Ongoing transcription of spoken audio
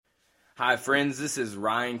Hi, friends. This is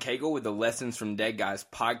Ryan Cagle with the Lessons from Dead Guys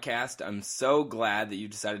podcast. I'm so glad that you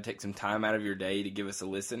decided to take some time out of your day to give us a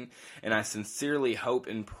listen, and I sincerely hope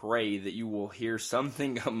and pray that you will hear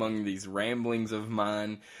something among these ramblings of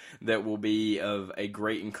mine that will be of a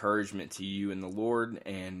great encouragement to you in the Lord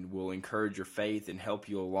and will encourage your faith and help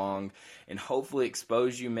you along and hopefully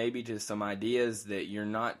expose you maybe to some ideas that you're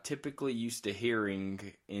not typically used to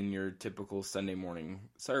hearing in your typical Sunday morning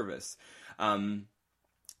service.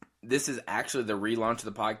 This is actually the relaunch of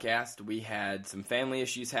the podcast. We had some family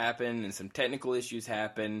issues happen and some technical issues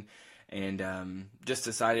happen, and just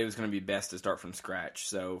decided it was going to be best to start from scratch.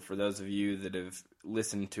 So for those of you that have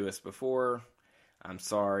listened to us before, I'm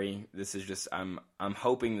sorry. This is just I'm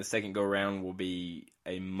hoping the second go around will be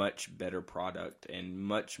a much better product and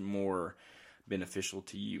much more beneficial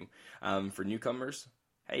to you. For newcomers,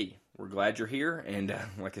 hey, we're glad you're here, and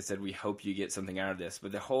like I said, we hope you get something out of this.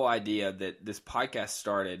 But the whole idea that this podcast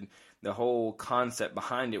started, the whole concept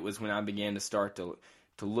behind it was when I began to start to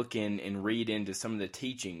look in and read into some of the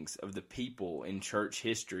teachings of the people in church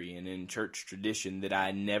history and in church tradition that I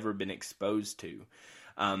had never been exposed to.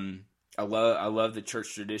 I love the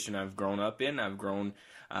church tradition I've grown up in. I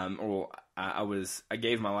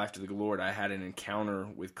gave my life to the Lord. I had an encounter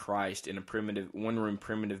with Christ in a one-room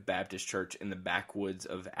primitive Baptist church in the backwoods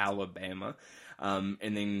of Alabama. And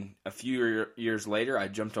then a few years later, I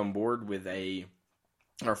jumped on board with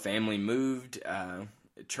our family moved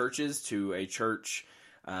churches to a church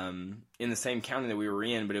in the same county that we were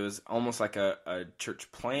in, but it was almost like a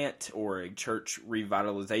church plant or a church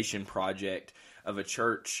revitalization project of a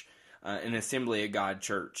church, an Assembly of God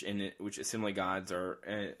church, which Assembly of Gods are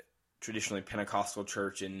traditionally Pentecostal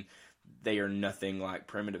church, and they are nothing like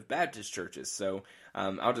primitive Baptist churches. So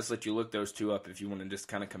I'll just let you look those two up if you want to just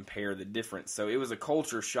kind of compare the difference. So it was a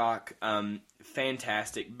culture shock,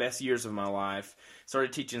 fantastic, best years of my life.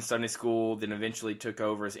 Started teaching Sunday school, then eventually took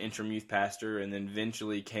over as interim youth pastor, and then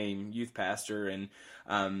eventually came youth pastor,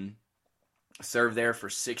 and served there for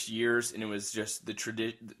 6 years, and it was just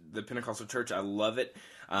the Pentecostal church. I love it.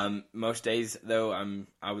 Most days, though,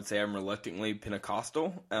 I would say I'm reluctantly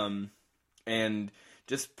Pentecostal, and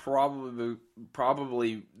just probably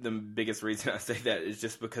the biggest reason I say that is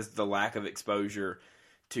just because of the lack of exposure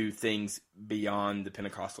to things beyond the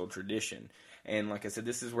Pentecostal tradition. And like I said,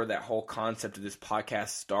 this is where that whole concept of this podcast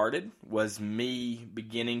started, was me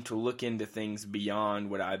beginning to look into things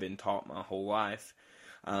beyond what I've been taught my whole life.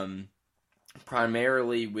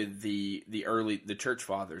 Primarily with the church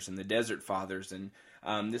fathers and the desert fathers, and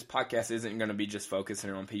this podcast isn't going to be just focusing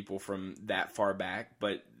on people from that far back,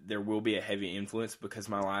 but there will be a heavy influence because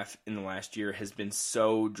my life in the last year has been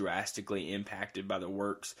so drastically impacted by the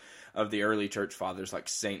works of the early church fathers like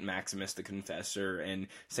Saint Maximus the Confessor and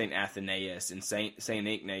Saint Athanasius and Saint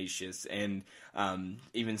Ignatius and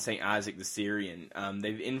even Saint Isaac the Syrian.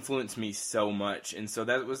 They've influenced me so much, and so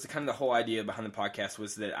that was kind of the whole idea behind the podcast,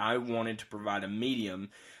 was that I wanted to provide a medium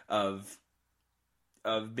of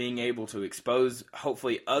being able to expose,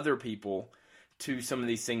 hopefully, other people to some of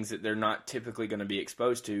these things that they're not typically going to be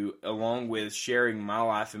exposed to, along with sharing my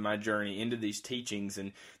life and my journey into these teachings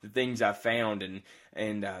and the things I've found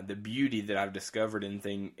and the beauty that I've discovered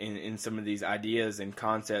in some of these ideas and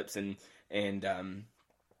concepts and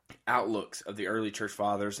outlooks of the early church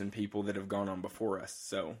fathers and people that have gone on before us.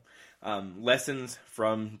 So, lessons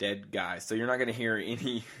from dead guys. So you're not going to hear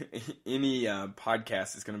any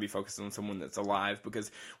podcast that's going to be focused on someone that's alive,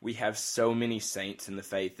 because we have so many saints in the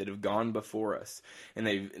faith that have gone before us, and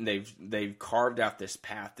they've carved out this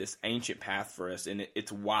path, this ancient path for us, and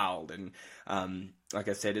it's wild. And like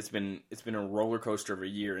I said, it's been a roller coaster of a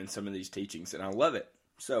year in some of these teachings, and I love it.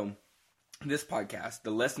 So this podcast, the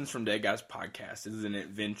Lessons from Dead Guys podcast, is an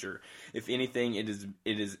adventure. If anything, it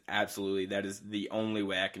is absolutely, that is the only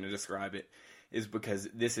way I can describe it, is because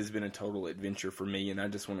this has been a total adventure for me, and I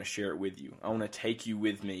just want to share it with you. I want to take you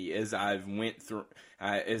with me as I've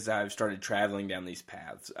started traveling down these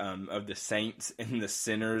paths of the saints and the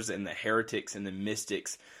sinners and the heretics and the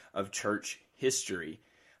mystics of church history.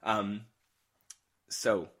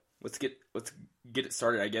 So let's get it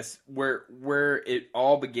started. I guess where it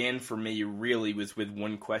all began for me really was with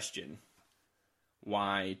one question: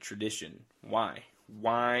 why tradition? Why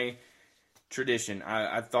tradition?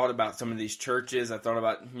 I thought about some of these churches. I thought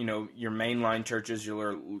about your mainline churches,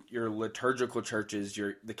 your liturgical churches,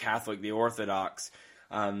 the Catholic, the Orthodox,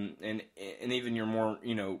 and even your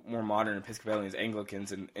more modern Episcopalians,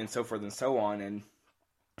 Anglicans, and so forth and so on. And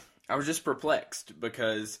I was just perplexed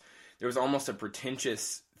because there was almost a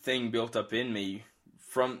pretentious thing built up in me,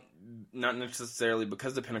 from not necessarily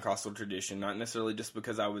because of the Pentecostal tradition, not necessarily just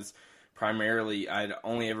because I was primarily, I'd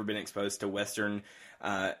only ever been exposed to Western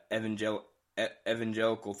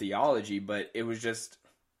evangelical theology, but it was just,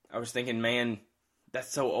 I was thinking, man,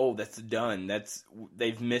 that's so old, that's done,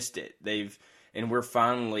 they've missed it, and we're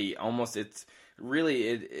finally almost, it's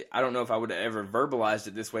really, I don't know if I would have ever verbalized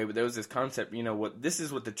it this way, but there was this concept, this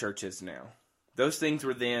is what the church is now. Those things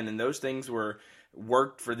were then, and those things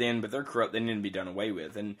worked for then, but they're corrupt, they need to be done away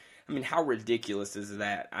with. And I mean, how ridiculous is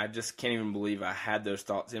that? I just can't even believe I had those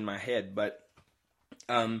thoughts in my head. But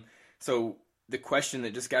so the question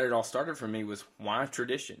that just got it all started for me was, why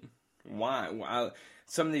tradition? Why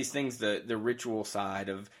some of these things, the ritual side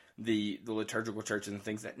of the liturgical churches and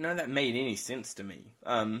things, that none of that made any sense to me.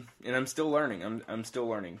 And I'm still learning. I'm still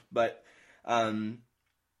learning. But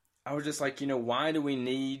I was just like, why do we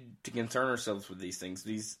need to concern ourselves with these things?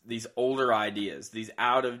 These older ideas, these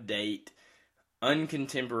out of date,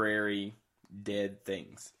 uncontemporary, dead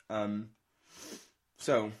things.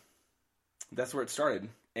 So that's where it started.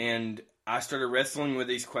 And I started wrestling with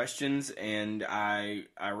these questions, and I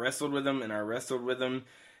wrestled with them, and I wrestled with them,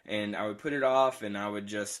 and I would put it off, and I would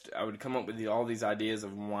come up with all these ideas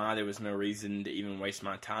of why there was no reason to even waste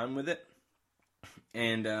my time with it.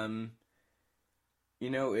 And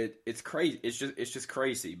it's crazy. It's just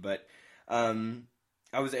crazy. But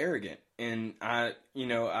I was arrogant, and I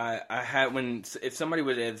had, if somebody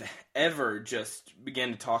would have ever just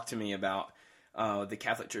began to talk to me about the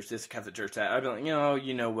Catholic Church, this Catholic Church, that, I'd be like,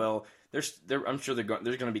 well, I'm sure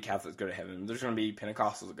there's going to be Catholics go to heaven. There's going to be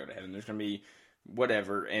Pentecostals that go to heaven. There's going to be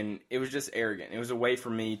whatever. And it was just arrogant. It was a way for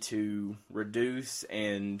me to reduce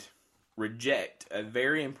and reject a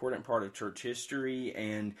very important part of church history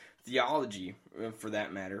and theology, for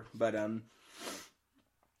that matter. But I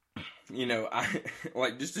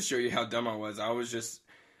like, just to show you how dumb I was just,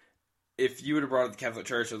 if you would have brought up the Catholic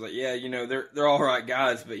Church, I was like, yeah, they're all right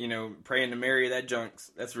guys, but praying to Mary,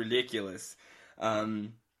 that's ridiculous.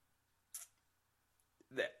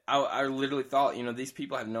 I literally thought, these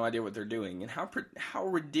people have no idea what they're doing, and how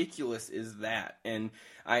ridiculous is that? And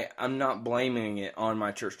I'm not blaming it on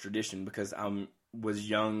my church tradition, because I was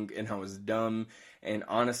young and I was dumb, and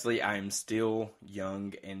honestly, I am still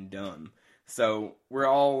young and dumb. So we're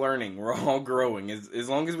all learning, we're all growing. As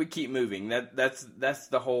long as we keep moving, that's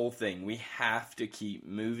the whole thing. We have to keep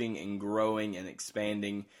moving and growing and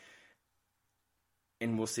expanding,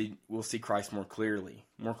 and we'll see Christ more clearly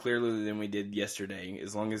than we did yesterday,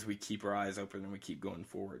 as long as we keep our eyes open and we keep going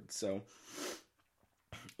forward. So,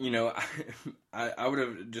 I would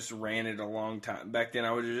have just ranted a long time back then.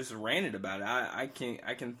 I would have just ranted about it. I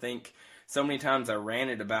can think so many times I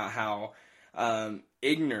ranted about how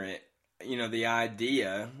ignorant, the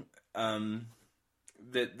idea that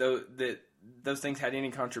those things had any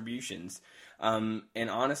contributions. And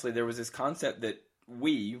honestly, there was this concept that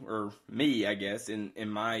we, or me, I guess, in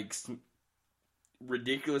my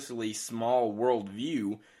ridiculously small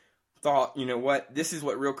worldview, thought, this is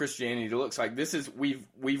what real Christianity looks like.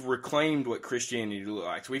 We've reclaimed what Christianity looks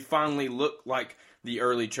like. So we finally look like the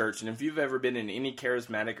early church. And if you've ever been in any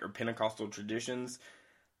charismatic or Pentecostal traditions,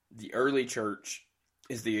 the early church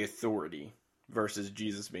is the authority versus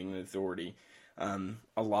Jesus being the authority.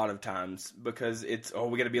 A lot of times, because it's,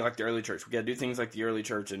 we got to be like the early church. We got to do things like the early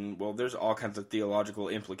church, and there's all kinds of theological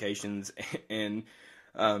implications and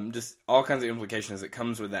just all kinds of implications that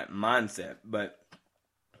comes with that mindset. But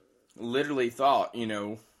literally thought,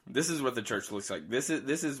 this is what the church looks like. This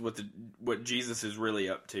is what Jesus is really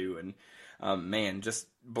up to, and man, just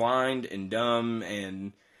blind and dumb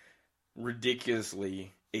and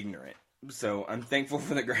ridiculously ignorant. So I'm thankful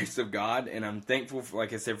for the grace of God, and I'm thankful for,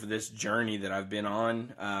 like I said, for this journey that I've been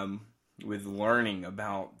on with learning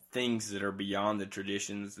about things that are beyond the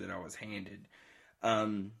traditions that I was handed.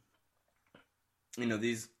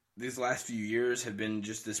 These last few years have been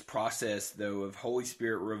just this process, though, of Holy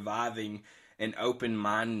Spirit reviving an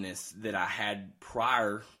open-mindedness that I had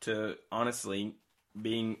prior to, honestly,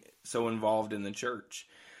 being so involved in the church.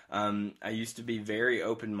 I used to be very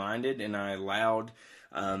open-minded, and I allowed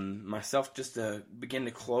myself just to begin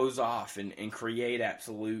to close off and create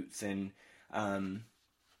absolutes and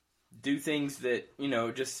do things that,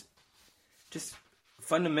 just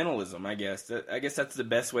fundamentalism, I guess. I guess that's the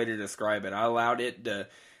best way to describe it. I allowed it to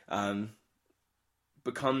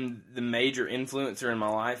become the major influencer in my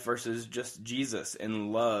life versus just Jesus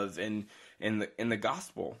and love and the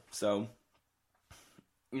gospel. So,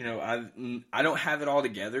 I don't have it all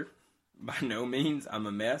together. By no means. I'm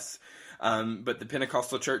a mess. But the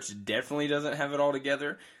Pentecostal church definitely doesn't have it all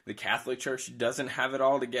together. The Catholic Church doesn't have it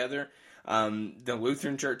all together. The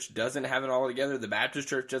Lutheran Church doesn't have it all together. The Baptist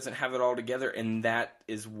Church doesn't have it all together. And that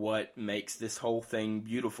is what makes this whole thing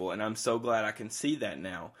beautiful. And I'm so glad I can see that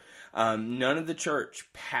now. None of the church,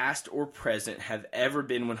 past or present, have ever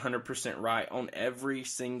been 100% right on every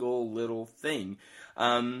single little thing.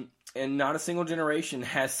 And not a single generation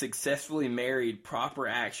has successfully married proper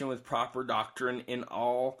action with proper doctrine in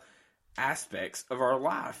all aspects of our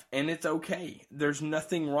life. And it's okay. There's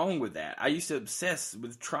nothing wrong with that. I used to obsess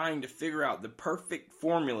with trying to figure out the perfect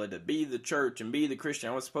formula to be the church and be the Christian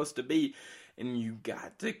I was supposed to be. And you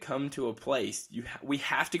got to come to a place, we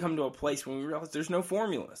have to come to a place when we realize there's no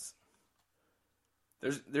formulas.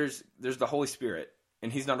 There's the Holy Spirit,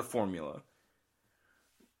 and He's not a formula.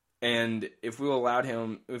 And if we will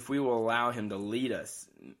allow Him to lead us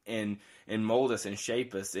and mold us and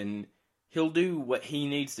shape us, and He'll do what He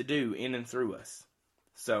needs to do in and through us.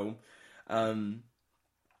 So,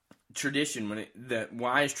 tradition,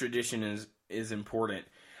 why is tradition is important?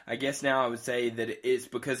 I guess now I would say that it's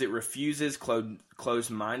because it refuses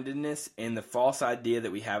closed-mindedness and the false idea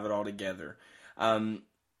that we have it all together.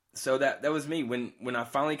 So that was me. When I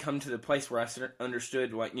finally come to the place where I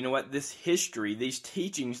understood, like, you know what, this history, these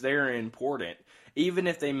teachings, they are important. Even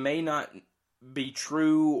if they may not be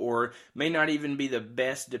true or may not even be the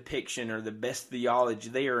best depiction or the best theology,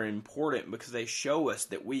 they are important because they show us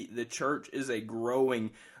that the church is a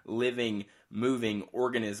growing, living, moving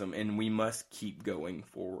organism, and we must keep going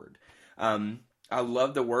forward. I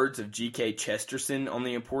love the words of G.K. Chesterton on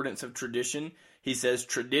the importance of tradition. He says,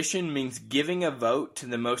 tradition means giving a vote to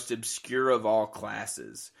the most obscure of all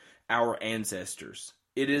classes, our ancestors.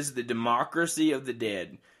 It is the democracy of the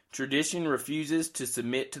dead. Tradition refuses to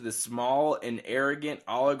submit to the small and arrogant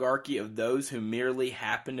oligarchy of those who merely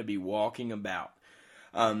happen to be walking about.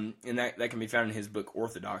 And that can be found in his book,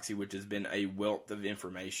 Orthodoxy, which has been a wealth of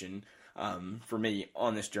information for me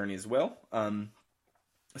on this journey as well.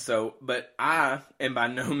 But I am by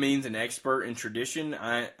no means an expert in tradition.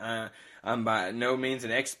 I'm by no means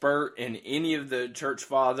an expert in any of the church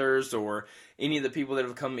fathers or any of the people that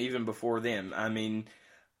have come even before them. I mean,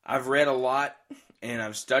 I've read a lot and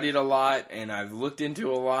I've studied a lot and I've looked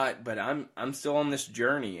into a lot, but I'm still on this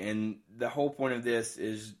journey. And the whole point of this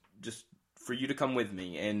is just for you to come with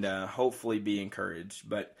me and hopefully be encouraged.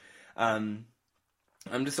 But I'm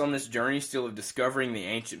just on this journey still of discovering the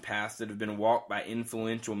ancient paths that have been walked by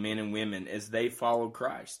influential men and women as they follow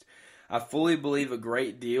Christ. I fully believe a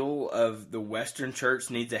great deal of the Western church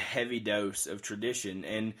needs a heavy dose of tradition,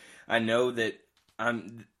 and I know that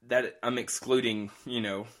I'm excluding,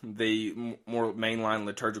 the more mainline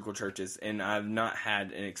liturgical churches, and I've not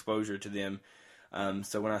had an exposure to them.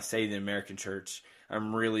 So when I say the American church,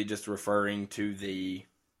 I'm really just referring to the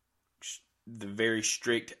very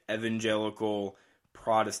strict evangelical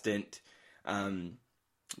Protestant,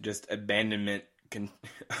 just abandonment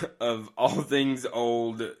of all things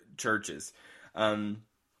old churches.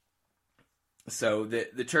 So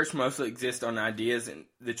the church mostly exists on ideas, and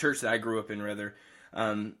the church that I grew up in, rather,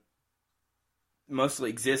 mostly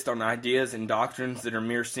exists on ideas and doctrines that are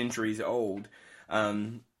mere centuries old.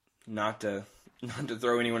 Not to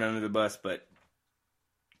throw anyone under the bus, but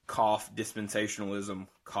cough dispensationalism,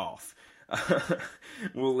 cough.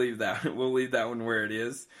 We'll leave that one where it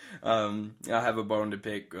is. I'll have a bone to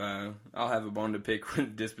pick. I'll have a bone to pick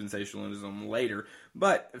with dispensationalism later.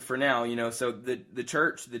 But for now, so the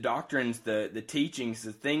church, the doctrines, the teachings,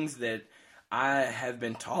 the things that I have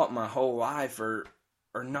been taught my whole life are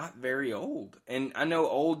not very old. And I know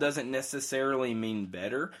old doesn't necessarily mean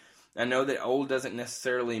better. I know that old doesn't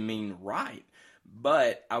necessarily mean right.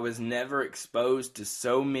 But I was never exposed to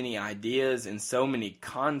so many ideas and so many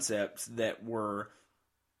concepts that were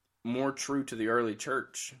more true to the early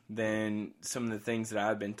church than some of the things that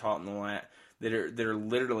I've been taught in the last that are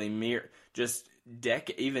literally mere just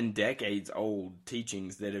even decades old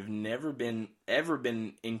teachings that have never been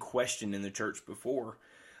in question in the church before.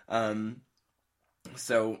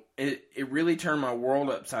 So it really turned my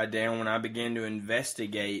world upside down when I began to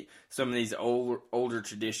investigate some of these older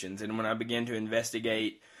traditions, and when I began to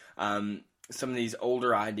investigate some of these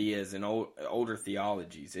older ideas and older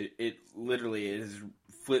theologies. It literally has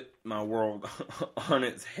flipped my world on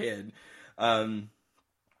its head when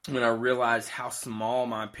I realized how small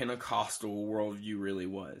my Pentecostal worldview really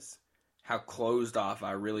was, how closed off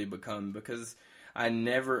I really become, because I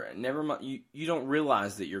never you don't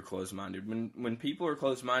realize that you're closed-minded. When people are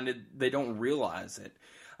closed-minded, they don't realize it.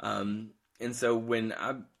 And so when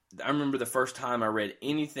I remember the first time I read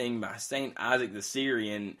anything by St. Isaac the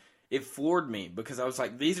Syrian, it floored me, because I was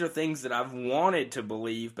like, these are things that I've wanted to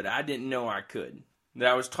believe, but I didn't know I could. That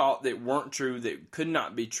I was taught that weren't true, that could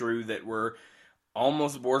not be true, that were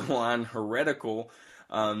almost borderline heretical.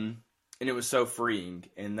 And it was so freeing.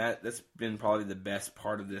 And that's been probably the best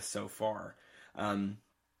part of this so far.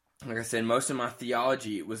 Like I said, most of my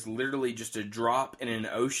theology was literally just a drop in an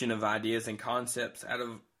ocean of ideas and concepts out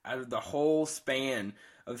of the whole span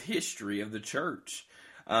of history of the church.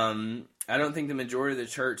 I don't think the majority of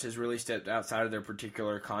the church has really stepped outside of their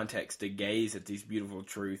particular context to gaze at these beautiful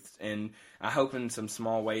truths. And I hope in some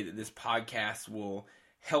small way that this podcast will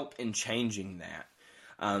help in changing that.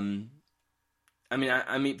 I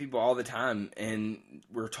meet people all the time, and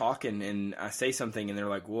we're talking, and I say something, and they're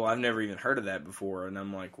like, well, I've never even heard of that before. And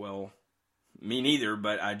I'm like, well, me neither,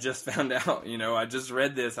 but I just found out, I just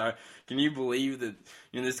read this. Can you believe that,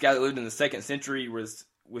 this guy that lived in the 2nd century was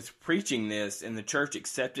preaching this, and the church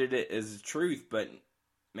accepted it as truth? But,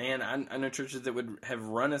 man, I know churches that would have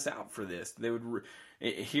run us out for this. They would,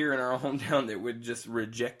 here in our hometown, that would just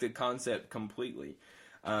reject the concept completely.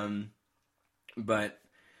 But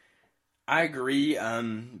I agree,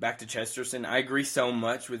 back to Chesterton, I agree so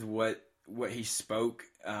much with what he spoke,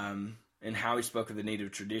 and how he spoke of the need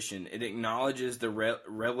of tradition. It acknowledges the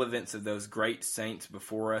relevance of those great saints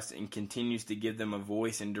before us and continues to give them a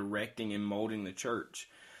voice in directing and molding the church.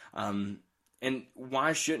 And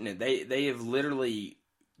why shouldn't it? They have literally,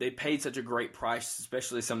 they paid such a great price,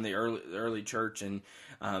 especially some of the early church, and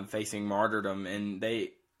facing martyrdom, and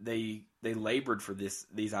they labored for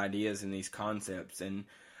these ideas and these concepts, and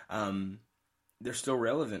they're still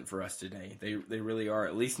relevant for us today. They really are,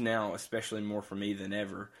 at least now, especially more for me than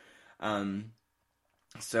ever.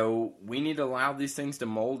 So we need to allow these things to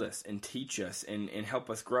mold us and teach us and help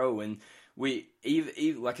us grow. And we,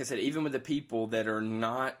 even, like I said, even with the people that are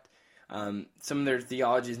not, some of their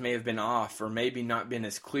theologies may have been off, or maybe not been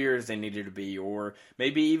as clear as they needed to be, or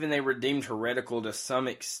maybe even they were deemed heretical to some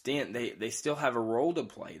extent. They still have a role to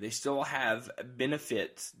play. They still have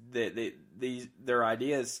benefits. Their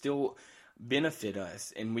ideas still benefit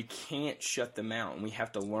us, and we can't shut them out. And we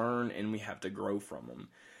have to learn, and we have to grow from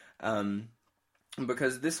them.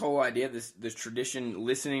 Because this whole idea, this tradition,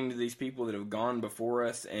 listening to these people that have gone before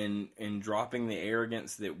us and dropping the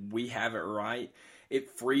arrogance that we have it right, it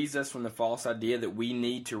frees us from the false idea that we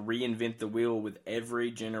need to reinvent the wheel with every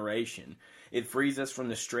generation. It frees us from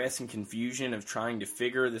the stress and confusion of trying to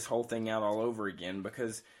figure this whole thing out all over again.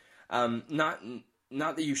 Because not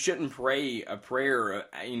that you shouldn't pray a prayer,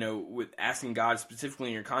 with asking God specifically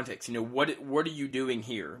in your context, what are you doing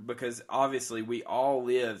here? Because obviously we all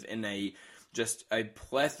live in just a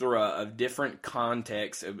plethora of different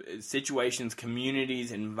contexts, of situations,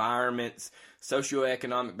 communities, environments,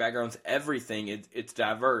 socioeconomic backgrounds, everything. It's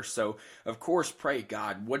diverse. So, of course, pray,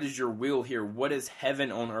 God, what is your will here? What does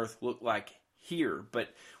heaven on earth look like here? But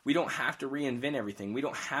we don't have to reinvent everything. We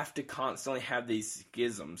don't have to constantly have these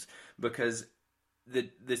schisms, because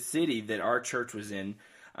the city that our church was in,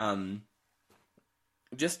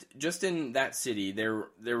 just in that city, there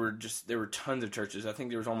were tons of churches. I think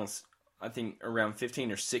there was around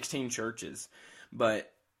 15 or 16 churches,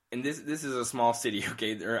 and this is a small city,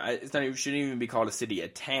 okay? It shouldn't even be called a city, a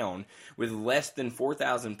town with less than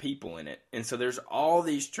 4,000 people in it. And so there's all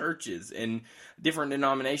these churches and different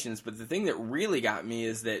denominations. But the thing that really got me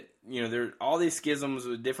is that, there are all these schisms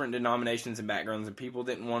with different denominations and backgrounds, and people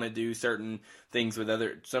didn't want to do certain things with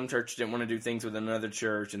some churches didn't want to do things with another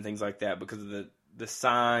church and things like that because of the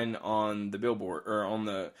sign on the billboard, or on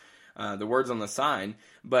the words on the sign.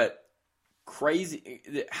 But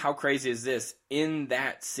how crazy is this? In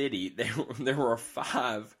that city, there were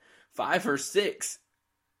five or six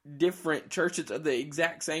different churches of the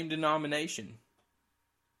exact same denomination,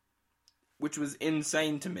 which was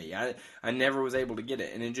insane to me. I never was able to get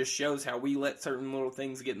it, and it just shows how we let certain little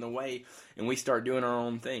things get in the way, and we start doing our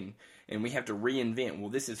own thing, and we have to reinvent. Well,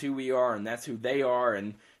 this is who we are, and that's who they are,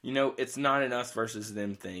 and it's not an us versus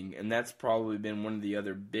them thing, and that's probably been one of the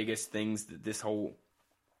other biggest things that this whole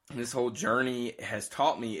journey has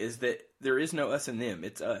taught me, is that there is no us and them.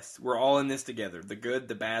 It's us. We're all in this together. The good,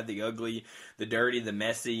 the bad, the ugly, the dirty, the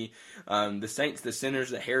messy, the saints, the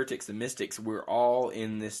sinners, the heretics, the mystics. We're all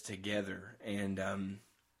in this together. And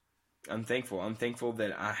I'm thankful. I'm thankful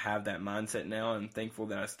that I have that mindset now. I'm thankful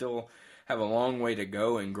that I still have a long way to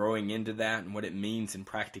go in growing into that and what it means in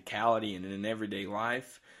practicality and in everyday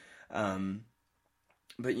life.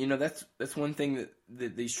 But that's one thing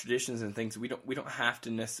that these traditions and things, we don't have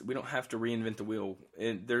to reinvent the wheel.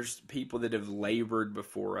 There's people that have labored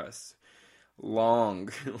before us, long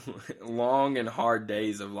and hard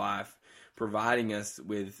days of life, providing us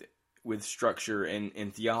with with structure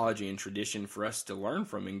and theology and tradition for us to learn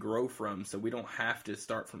from and grow from, so we don't have to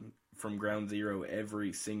start from ground zero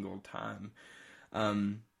every single time.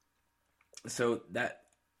 So that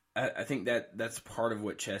I think that's part of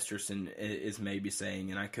what Chesterton is maybe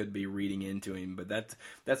saying, and I could be reading into him, but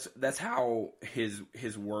that's how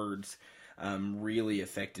his words really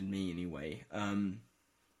affected me anyway.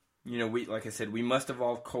 We, like I said, we must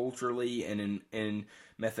evolve culturally and in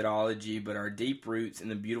methodology, but our deep roots in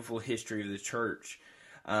the beautiful history of the church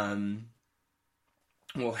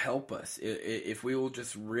will help us if we will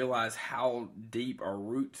just realize how deep our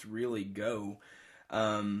roots really go.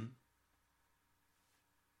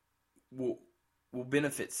 Will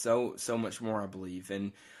benefit so much more, I believe.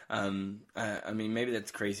 And I mean, maybe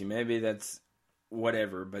that's crazy, maybe that's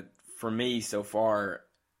whatever, but for me so far,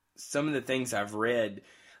 some of the things I've read,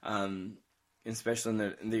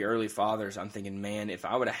 especially in the early fathers, I'm thinking, man, if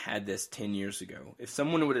I would have had this 10 years ago, if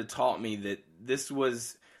someone would have taught me that this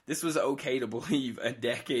was okay to believe a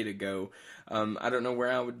decade ago, I don't know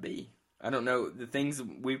where I would be. I don't know the things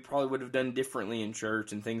we probably would have done differently in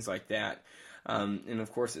church and things like that. And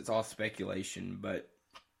of course, it's all speculation, but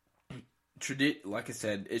like I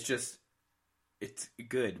said, it's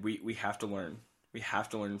good. We have to learn. We have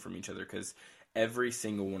to learn from each other, because every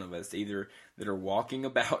single one of us, either that are walking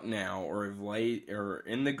about now or have laid or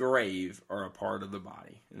in the grave, are a part of the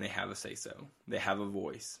body, and they have a say-so. They have a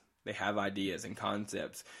voice. They have ideas and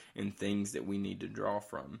concepts and things that we need to draw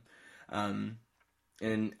from.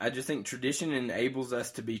 And I just think tradition enables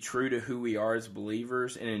us to be true to who we are as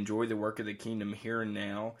believers and enjoy the work of the kingdom here and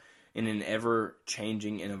now in an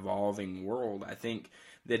ever-changing and evolving world. I think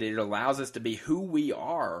that it allows us to be who we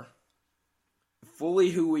are, fully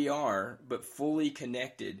who we are, but fully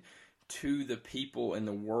connected to the people and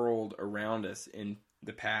the world around us in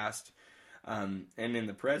the past and in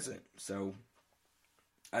the present. So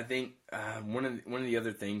I think one of the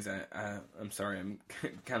other things I'm sorry, I'm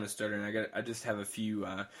kind of stuttering. I just have a few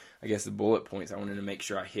the bullet points I wanted to make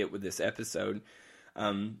sure I hit with this episode,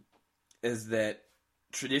 is that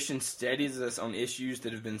tradition steadies us on issues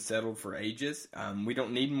that have been settled for ages. We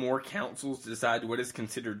don't need more councils to decide what is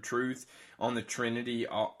considered truth on the Trinity,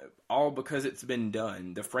 all because it's been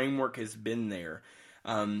done. The framework has been there,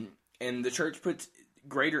 and the church puts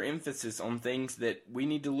greater emphasis on things that we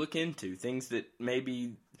need to look into, things that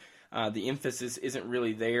maybe the emphasis isn't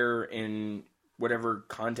really there in whatever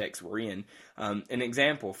context we're in. An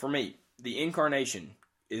example for me, the incarnation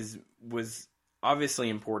was obviously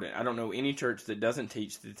important. I don't know any church that doesn't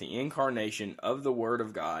teach that the incarnation of the Word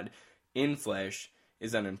of God in flesh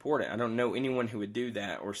is unimportant. I don't know anyone who would do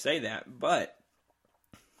that or say that, but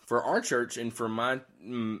for our church and for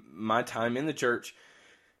my time in the church,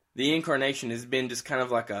 the incarnation has been just kind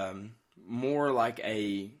of like more like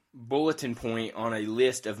a bulletin point on a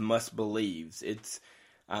list of must-believes. It's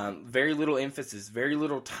very little emphasis, very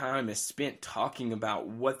little time is spent talking about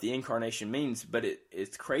what the incarnation means, but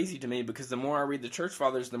it's crazy to me, because the more I read the church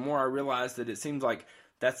fathers, the more I realize that it seems like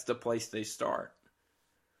that's the place they start.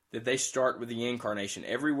 That they start with the incarnation.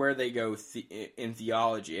 Everywhere they go in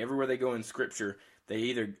theology, everywhere they go in scripture,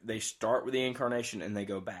 they start with the incarnation and they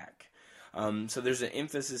go back. So there's an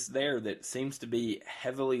emphasis there that seems to be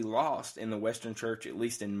heavily lost in the Western church, at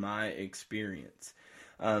least in my experience.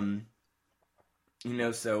 So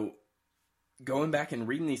going back and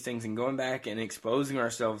reading these things and going back and exposing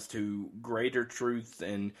ourselves to greater truths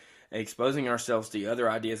and exposing ourselves to other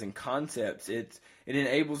ideas and concepts, it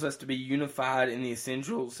enables us to be unified in the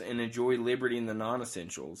essentials and enjoy liberty in the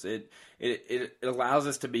non-essentials. It allows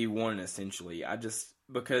us to be one, essentially.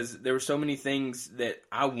 Because there were so many things that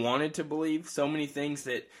I wanted to believe, so many things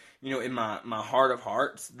that, in my heart of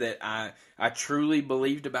hearts that I truly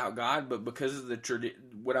believed about God, but because of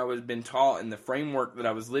what I was been taught and the framework that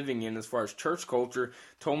I was living in as far as church culture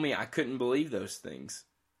told me I couldn't believe those things.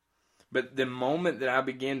 But the moment that I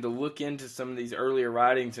began to look into some of these earlier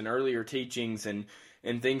writings and earlier teachings and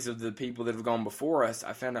things of the people that have gone before us,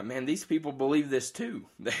 I found out, man, these people believe this too.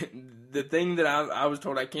 The thing that I was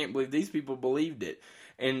told I can't believe, these people believed it.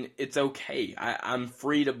 And it's okay. I'm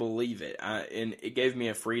free to believe it. And it gave me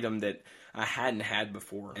a freedom that I hadn't had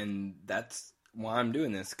before. And that's why I'm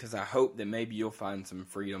doing this, because I hope that maybe you'll find some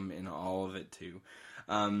freedom in all of it too.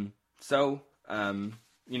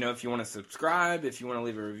 If you want to subscribe, if you want to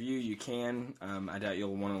leave a review, you can. I doubt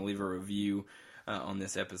you'll want to leave a review on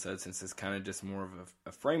this episode, since it's kind of just more of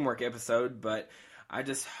a framework episode, but I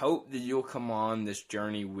just hope that you'll come on this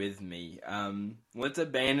journey with me. Let's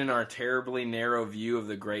abandon our terribly narrow view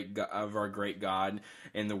of our great God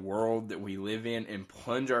and the world that we live in, and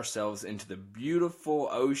plunge ourselves into the beautiful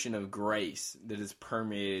ocean of grace that has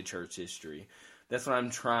permeated church history. that's what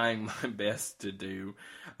I'm trying my best to do,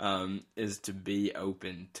 is to be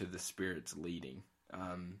open to the Spirit's leading.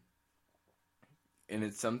 And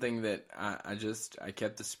it's something that I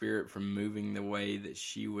kept the Spirit from moving the way that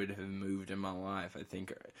she would have moved in my life, I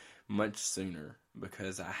think, much sooner,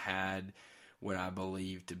 because I had what I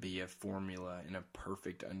believed to be a formula and a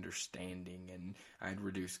perfect understanding, and I'd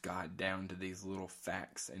reduced God down to these little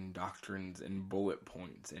facts and doctrines and bullet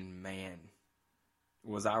points, and man,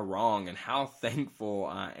 was I wrong, and how thankful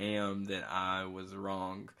I am that I was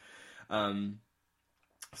wrong.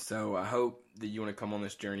 So I hope that you want to come on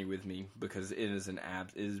this journey with me, because it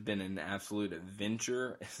has been an absolute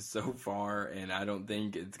adventure so far, and I don't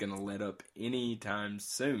think it's going to let up anytime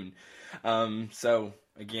soon. So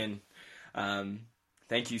again,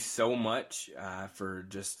 thank you so much for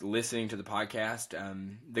just listening to the podcast.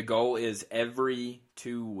 The goal is every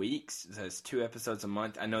 2 weeks. So it's 2 episodes a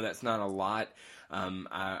month. I know that's not a lot.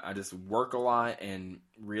 I just work a lot, and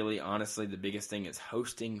really, honestly, the biggest thing is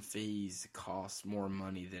hosting fees cost more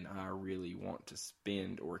money than I really want to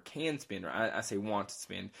spend or can spend. Or I say want to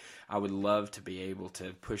spend. I would love to be able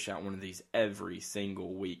to push out one of these every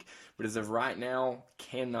single week, but as of right now,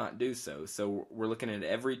 cannot do so. So we're looking at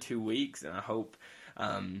every 2 weeks, and I hope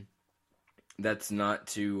that's not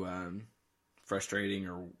too frustrating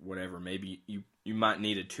or whatever. Maybe you might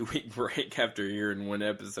need a 2-week break after hearing one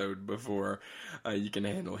episode before you can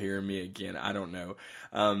handle hearing me again. I don't know.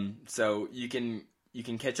 So you can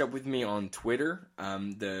catch up with me on Twitter.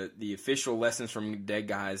 The official Lessons from Dead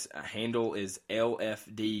Guys handle is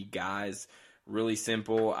LFD Guys. Really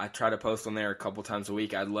simple. I try to post on there a couple times a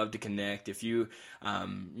week. I'd love to connect. If you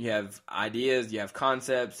have ideas, you have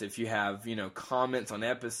concepts, if you have comments on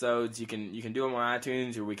episodes, you can do them on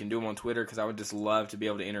iTunes, or we can do them on Twitter, because I would just love to be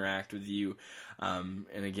able to interact with you. And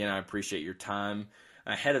again, I appreciate your time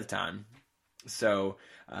ahead of time. So,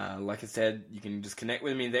 like I said, you can just connect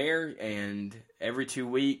with me there, and every 2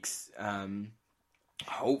 weeks.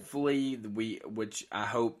 Hopefully, which I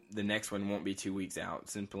hope the next one won't be 2 weeks out,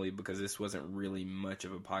 simply because this wasn't really much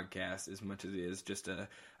of a podcast as much as it is just a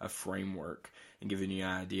framework and giving you an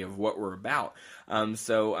idea of what we're about.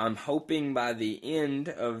 So I'm hoping by the end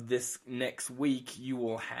of this next week, you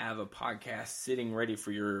will have a podcast sitting ready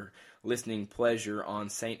for your listening pleasure on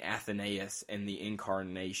St. Athanasius and the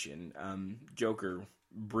Incarnation. Joker,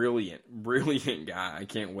 brilliant guy. I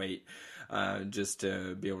can't wait. Just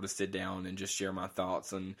to be able to sit down and just share my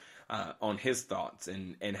thoughts on his thoughts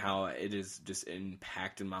and how it has just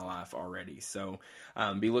impacted my life already. So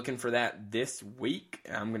be looking for that this week.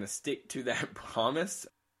 I'm going to stick to that promise.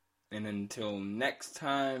 And until next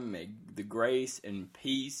time, may the grace and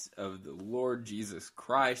peace of the Lord Jesus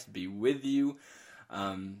Christ be with you.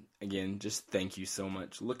 Again, just thank you so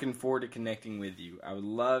much. Looking forward to connecting with you. I would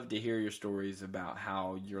love to hear your stories about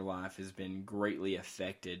how your life has been greatly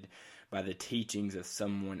affected by the teachings of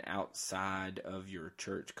someone outside of your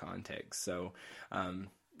church context. So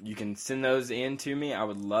you can send those in to me. I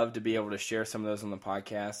would love to be able to share some of those on the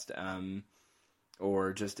podcast.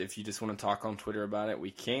 Or just if you just want to talk on Twitter about it,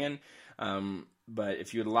 we can. But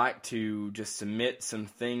if you would like to just submit some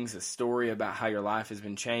things, a story about how your life has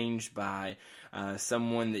been changed by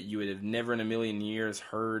someone that you would have never in a million years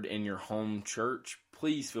heard in your home church,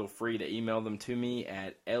 please feel free to email them to me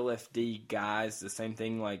at lfdguys, the same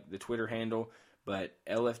thing like the Twitter handle, but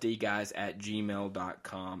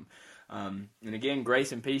lfdguys@gmail.com. And again,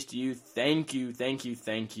 grace and peace to you. Thank you.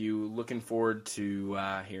 Looking forward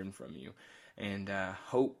to hearing from you. And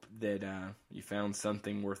hope that you found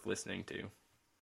something worth listening to.